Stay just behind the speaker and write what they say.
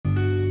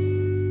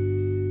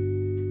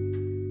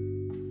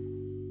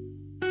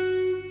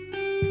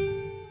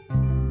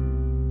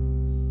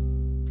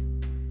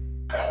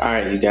All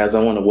right, you guys,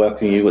 I want to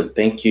welcome you and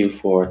thank you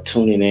for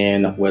tuning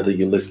in, whether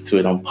you listen to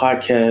it on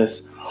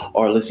podcast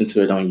or listen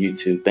to it on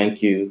YouTube.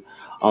 Thank you.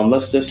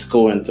 Let's just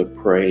go into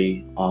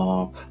pray.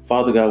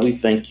 Father God, we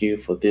thank you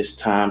for this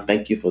time.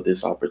 Thank you for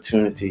this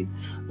opportunity,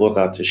 Lord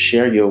God, to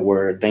share your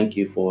word. Thank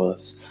you for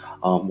us.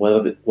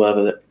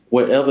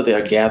 Wherever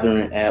they're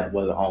gathering at,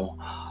 whether on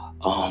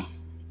um,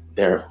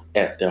 they're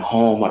at their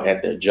home or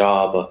at their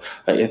job or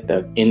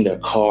in their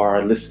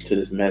car, listen to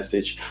this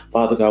message.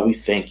 Father God, we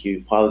thank you.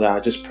 Father God, I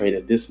just pray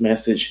that this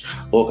message,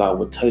 Lord God,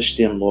 would touch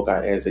them, Lord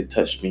God, as it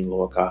touched me,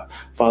 Lord God.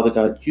 Father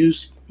God,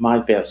 use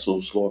my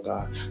vessels, Lord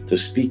God, to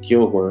speak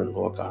your word,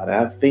 Lord God.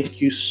 I thank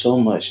you so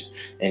much.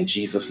 In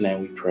Jesus'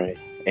 name we pray.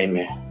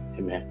 Amen.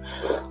 Amen.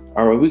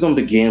 All right, we're going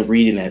to begin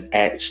reading at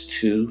Acts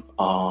 2,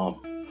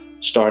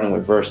 starting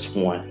with verse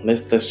 1.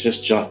 Let's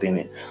just jump in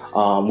it.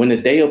 When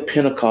the day of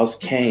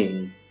Pentecost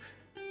came,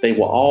 they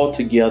were all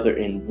together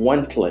in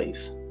one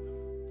place.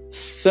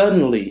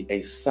 Suddenly,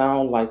 a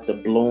sound like the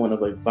blowing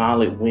of a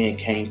violent wind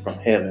came from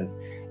heaven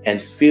and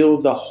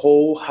filled the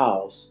whole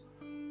house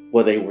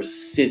where they were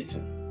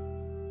sitting.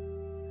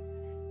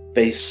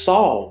 They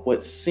saw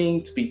what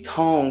seemed to be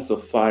tongues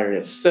of fire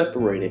that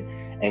separated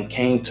and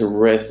came to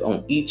rest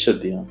on each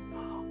of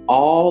them.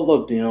 All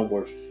of them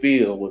were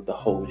filled with the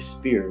Holy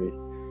Spirit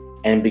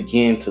and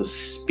began to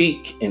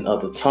speak in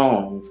other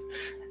tongues,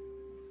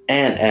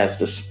 and as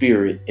the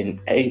Spirit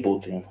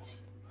enabled them.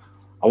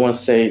 I want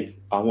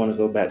to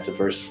go back to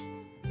verse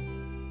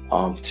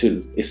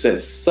 2. It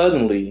says,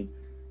 suddenly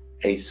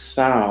a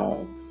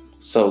sound.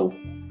 So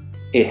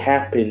it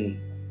happened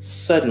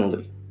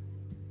suddenly.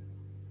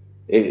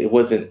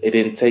 It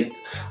didn't take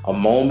a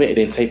moment. It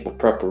didn't take a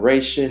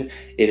preparation.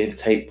 It didn't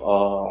take,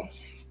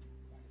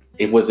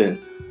 it wasn't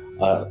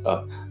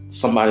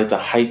somebody to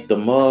hype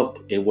them up.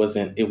 It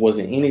wasn't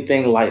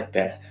anything like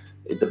that.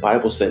 The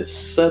Bible says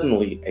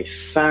suddenly a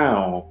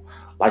sound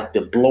like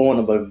the blowing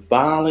of a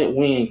violent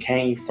wind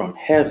came from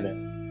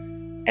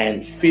heaven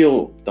and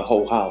filled the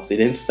whole house. It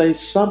didn't say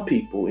some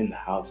people in the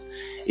house.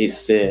 It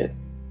said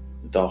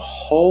the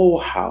whole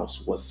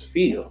house was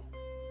filled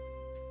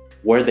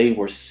where they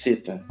were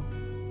sitting.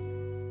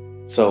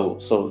 So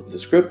the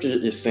scripture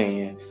is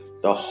saying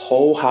the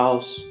whole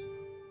house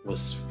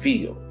was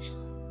filled.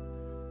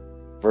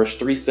 Verse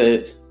 3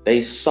 said,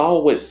 they saw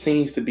what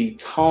seems to be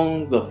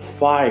tongues of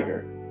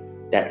fire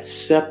that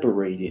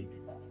separated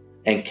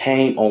and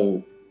came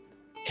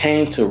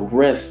to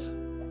rest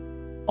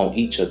on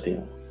each of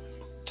them.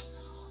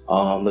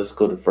 Let's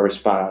go to verse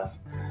 5.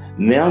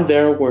 Now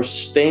there were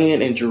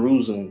staying in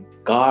Jerusalem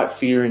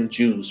God-fearing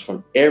Jews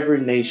from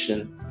every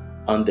nation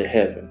under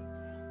heaven.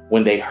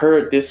 When they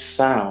heard this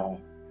sound,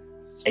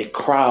 a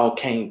crowd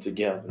came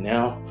together.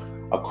 Now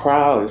a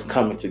crowd is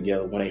coming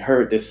together when they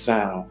heard this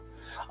sound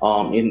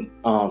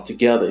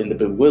together in the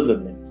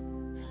bewilderment,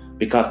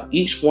 because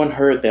each one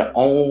heard their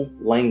own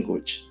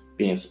language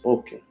being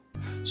spoken.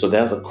 So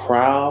there's a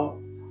crowd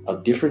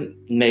of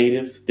different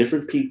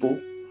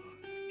people,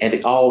 and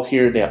they all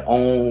hear their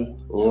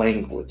own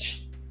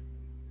language.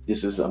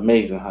 This is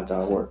amazing how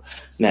God works.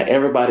 Now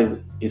everybody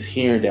is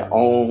hearing their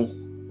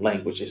own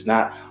language. It's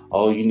not,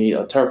 you need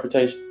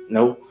interpretation.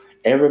 No,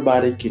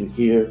 everybody can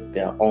hear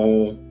their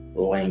own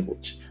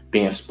language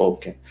being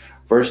spoken.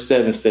 Verse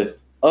 7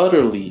 says,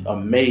 utterly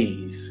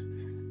amazed,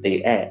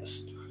 they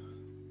asked,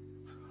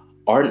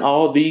 aren't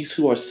all these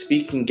who are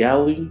speaking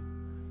Galilee?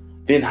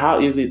 Then how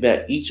is it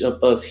that each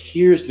of us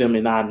hears them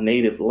in our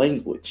native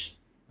language?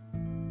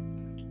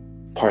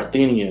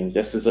 Parthians,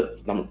 this is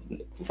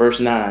verse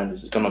 9.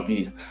 This is going to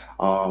be,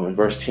 in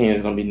verse 10,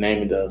 is going to be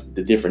naming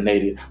the different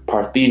native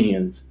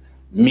Parthians,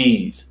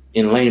 Medes,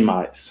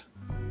 Elamites,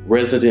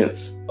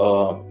 residents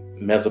of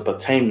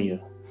Mesopotamia,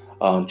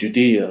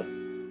 Judea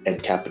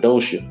and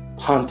Cappadocia,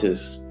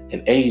 Pontus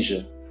and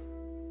Asia.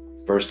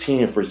 Verse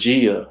 10,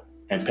 Phrygia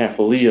and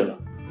Pamphylia,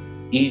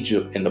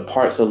 Egypt and the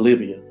parts of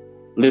Libya,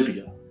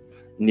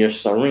 near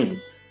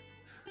Cyrene,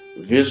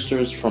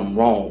 visitors from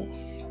Rome.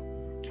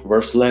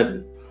 Verse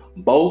 11,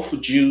 both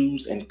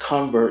Jews and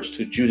converts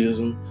to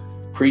Judaism,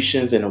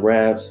 Cretans and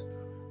Arabs,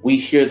 we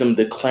hear them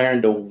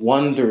declaring the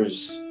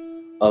wonders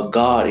of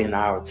God in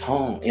our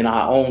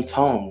own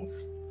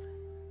tongues.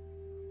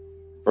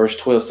 Verse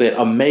 12 said,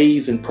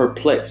 amazed and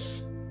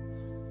perplexed,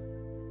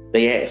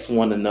 they asked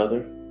one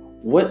another,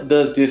 what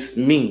does this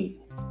mean?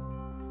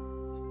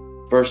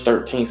 Verse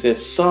 13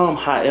 says, some,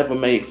 however,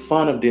 made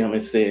fun of them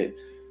and said,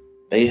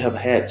 they have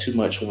had too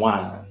much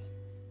wine.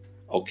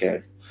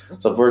 Okay.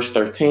 So verse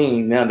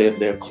 13, now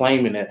they're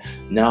claiming that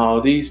now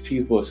these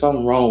people,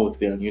 something wrong with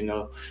them.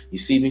 You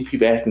see these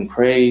people acting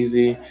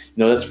crazy.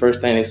 That's the first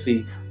thing they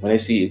see when they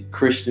see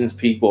Christians,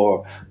 people,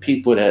 or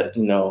people that,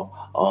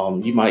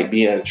 you might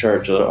be at a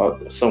church or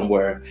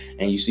somewhere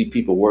and you see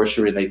people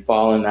worshiping, they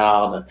falling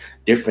out and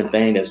different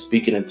things, they're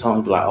speaking in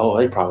tongues, be like, oh,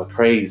 they probably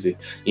crazy.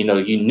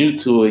 You're new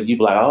to it. You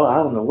be like, oh, I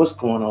don't know what's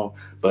going on.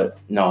 But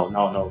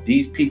no.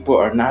 These people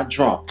are not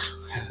drunk.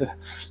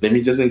 Let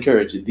me just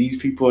encourage you.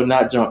 These people are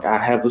not drunk. I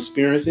have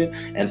experienced it,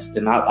 and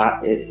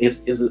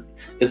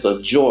it's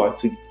a joy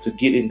to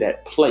get in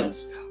that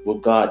place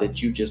with God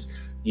that you just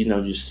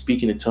you're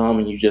speaking in tongue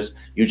and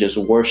you're just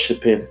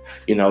worshiping.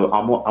 I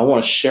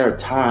want to share a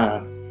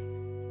time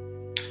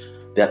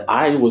that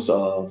I was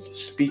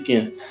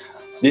speaking.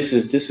 This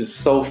is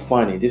so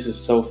funny. This is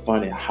so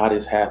funny how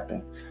this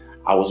happened.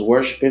 I was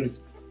worshiping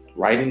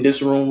right in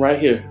this room right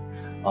here.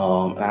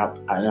 And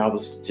I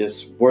was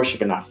just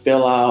worshiping. I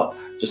fell out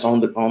just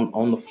on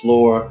the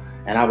floor,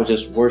 and I was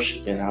just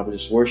worshiping.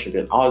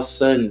 All of a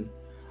sudden,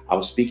 I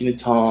was speaking in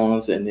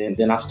tongues, and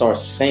then I started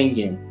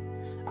singing.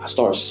 I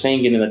started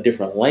singing in a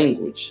different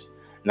language,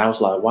 and I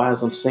was like, "Why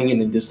is I'm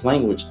singing in this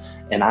language?"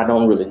 And I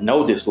don't really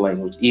know this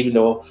language, even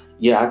though,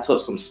 yeah, I took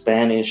some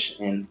Spanish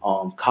in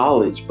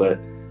college, but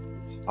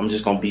I'm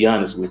just gonna be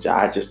honest with you.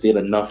 I just did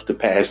enough to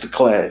pass the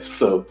class.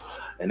 So,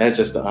 and that's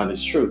just the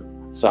honest truth.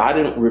 So I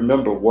didn't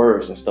remember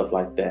words and stuff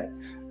like that.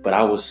 But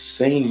I was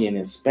singing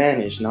in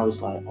Spanish, and I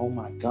was like, oh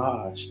my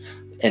gosh.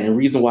 And the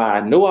reason why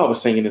I know I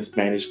was singing in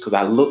Spanish, because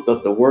I looked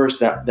up the words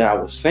that I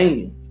was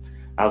singing.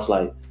 I was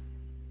like,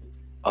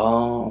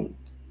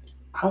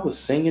 I was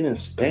singing in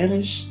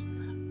Spanish.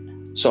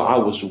 So I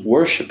was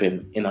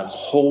worshiping in a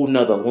whole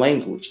nother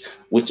language,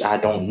 which I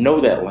don't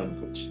know that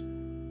language.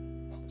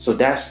 So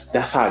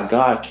that's how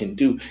God can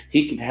do.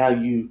 He can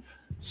have you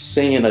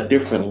saying a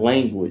different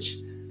language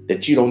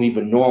that you don't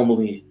even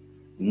normally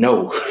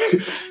know.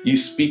 You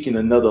speak in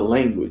another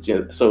language.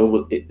 And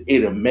so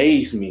it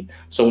amazed me.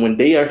 So when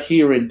they are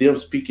hearing them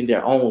speaking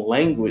their own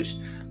language,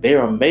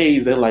 they're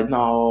amazed. They're like,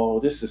 no,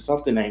 this is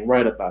something ain't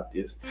right about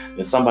this.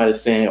 And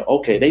somebody's saying,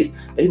 okay,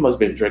 they must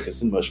have been drinking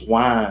so much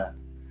wine.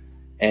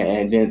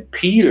 And then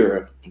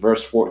Peter,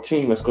 verse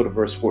 14, let's go to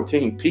verse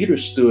 14. Peter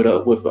stood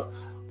up with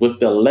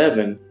the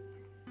 11.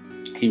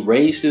 He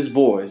raised his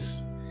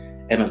voice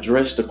and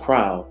addressed the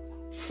crowd.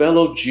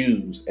 Fellow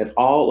Jews and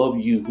all of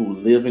you who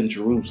live in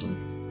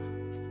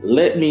Jerusalem,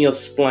 let me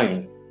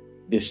explain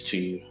this to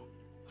you.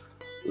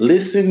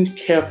 Listen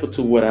carefully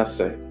to what I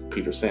say.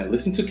 Peter saying,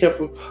 listen to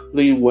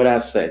carefully what I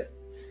say.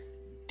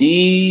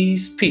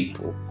 These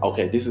people,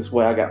 okay, this is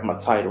where I got my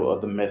title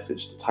of the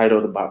message, the title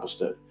of the Bible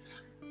study.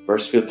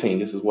 Verse 15,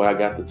 this is where I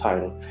got the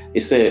title.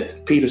 It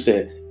said, Peter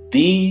said,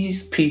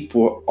 these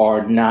people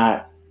are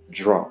not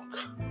drunk.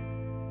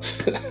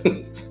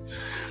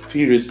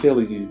 Peter is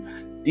telling you,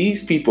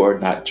 these people are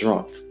not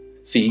drunk.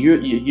 See,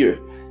 you're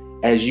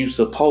as you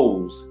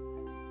suppose.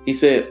 He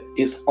said,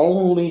 it's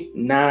only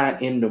 9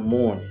 in the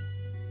morning.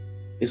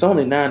 It's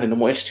only 9 in the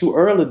morning. It's too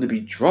early to be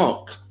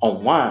drunk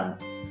on wine.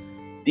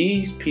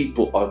 These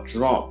people are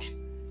drunk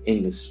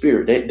in the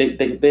spirit.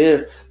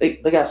 They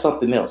got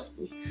something else.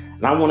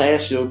 And I want to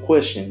ask you a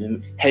question.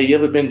 And have you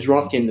ever been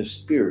drunk in the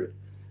spirit?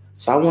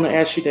 So I want to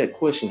ask you that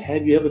question.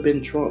 Have you ever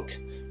been drunk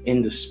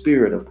in the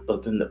spirit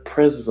of in the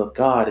presence of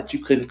God, that you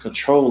couldn't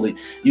control it?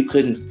 You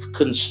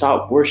couldn't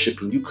stop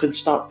worshiping. You couldn't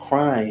stop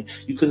crying.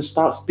 You couldn't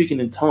stop speaking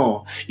in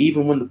tongue.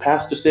 Even when the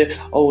pastor said,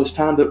 oh, it's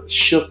time to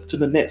shift to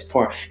the next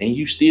part, and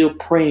you still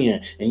praying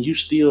and you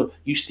still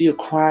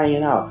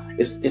crying out.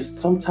 It's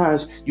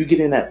sometimes you get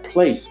in that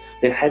place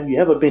that have you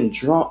ever been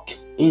drunk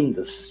in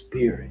the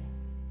spirit?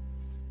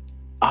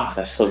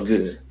 That's so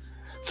good.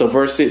 So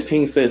verse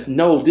 16 says,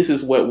 no, this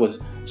is what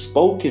was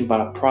spoken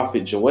by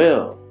prophet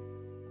Joel.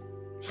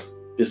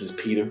 This is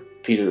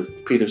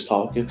Peter's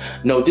talking.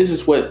 No, this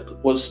is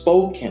what was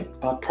spoken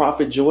by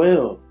prophet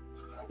Joel.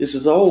 This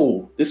is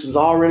old. This has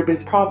already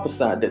been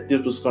prophesied that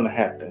this was going to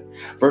happen.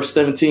 Verse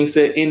 17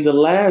 said, in the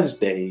last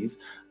days,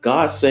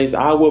 God says,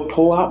 I will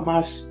pour out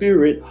my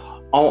spirit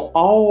on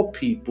all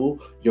people.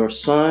 Your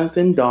sons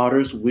and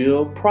daughters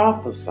will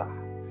prophesy.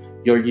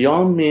 Your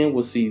young men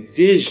will see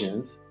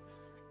visions,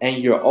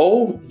 and your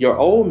old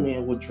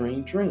men will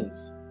dream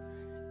dreams.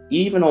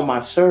 Even on my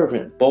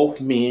servant,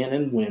 both men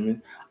and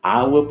women,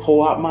 I will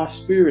pour out my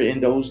spirit in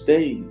those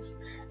days,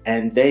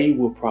 and they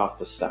will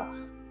prophesy.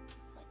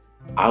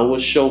 I will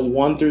show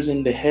wonders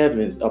in the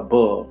heavens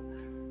above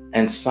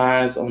and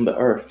signs on the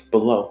earth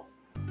below,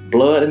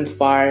 blood and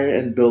fire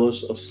and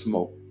billows of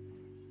smoke.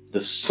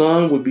 The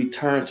sun will be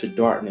turned to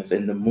darkness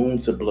and the moon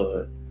to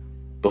blood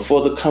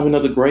before the coming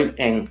of the great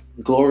and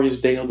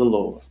glorious day of the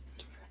Lord.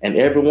 And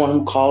everyone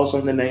who calls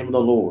on the name of the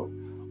Lord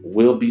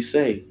will be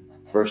saved.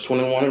 Verse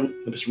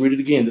 21, let's read it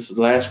again. This is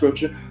the last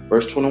scripture.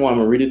 Verse 21, I'm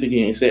going to read it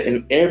again. It said,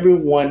 and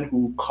everyone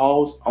who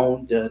calls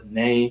on the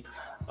name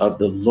of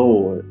the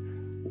Lord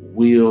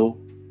will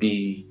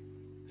be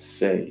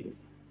saved.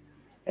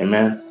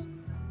 Amen.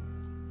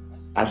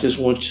 I just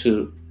want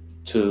to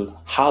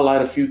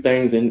highlight a few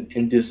things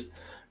in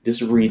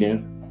this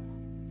reading.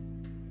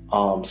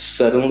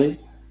 Suddenly,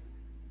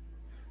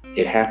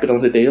 it happened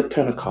on the day of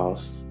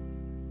Pentecost.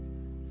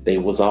 They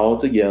was all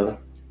together,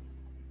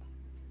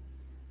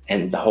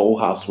 and the whole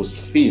house was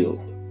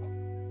filled.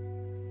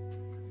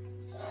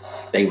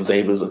 They was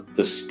able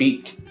to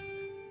speak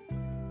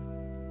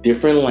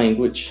different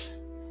language.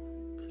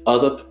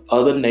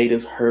 Other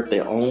natives heard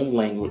their own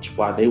language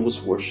while they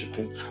was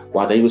worshiping,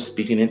 while they was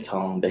speaking in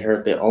tongue. They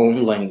heard their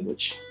own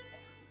language.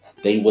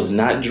 They was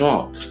not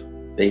drunk.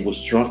 They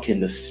was drunk in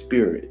the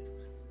spirit.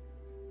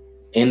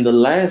 In the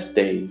last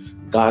days,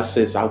 God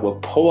says, I will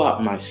pour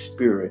out my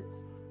spirit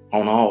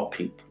on all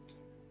people.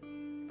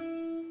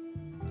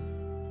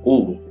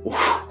 Ooh.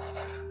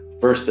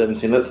 Verse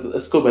 17.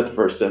 Let's go back to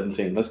verse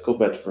 17. Let's go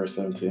back to verse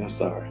 17. I'm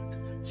sorry.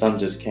 Something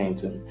just came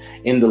to me.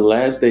 In the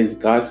last days,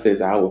 God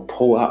says, I will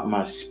pour out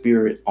my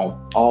spirit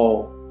on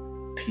all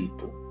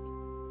people.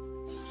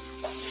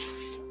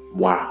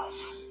 Wow.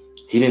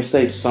 He didn't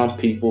say some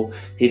people.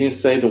 He didn't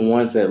say the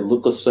ones that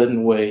look a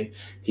certain way.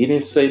 He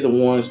didn't say the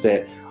ones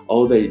that,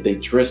 they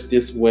dress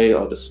this way,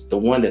 or the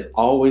one that's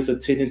always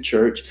attending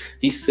church.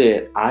 He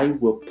said, I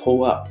will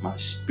pour out my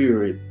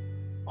spirit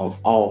on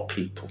all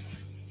people.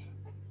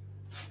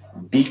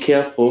 Be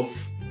careful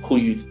who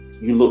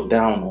you look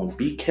down on.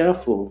 Be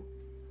careful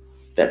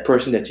that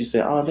person that you say,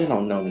 they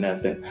don't know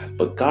nothing.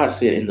 But God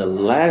said, in the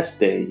last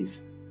days,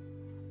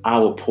 I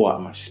will pour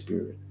out my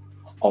spirit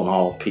on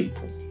all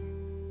people.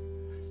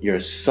 Your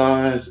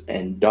sons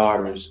and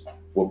daughters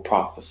will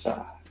prophesy.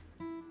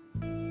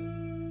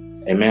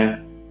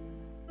 Amen.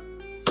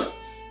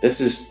 This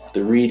is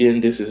the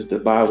reading. This is the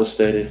Bible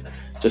study.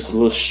 Just a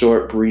little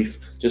short, brief.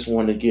 Just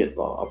wanted to get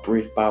a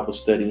brief Bible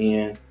study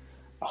in.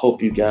 I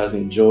hope you guys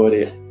enjoyed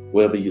it.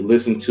 Whether you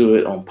listen to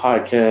it on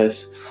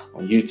podcasts,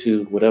 on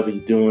YouTube, whatever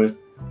you're doing,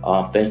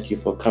 thank you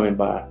for coming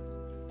by.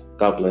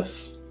 God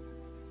bless.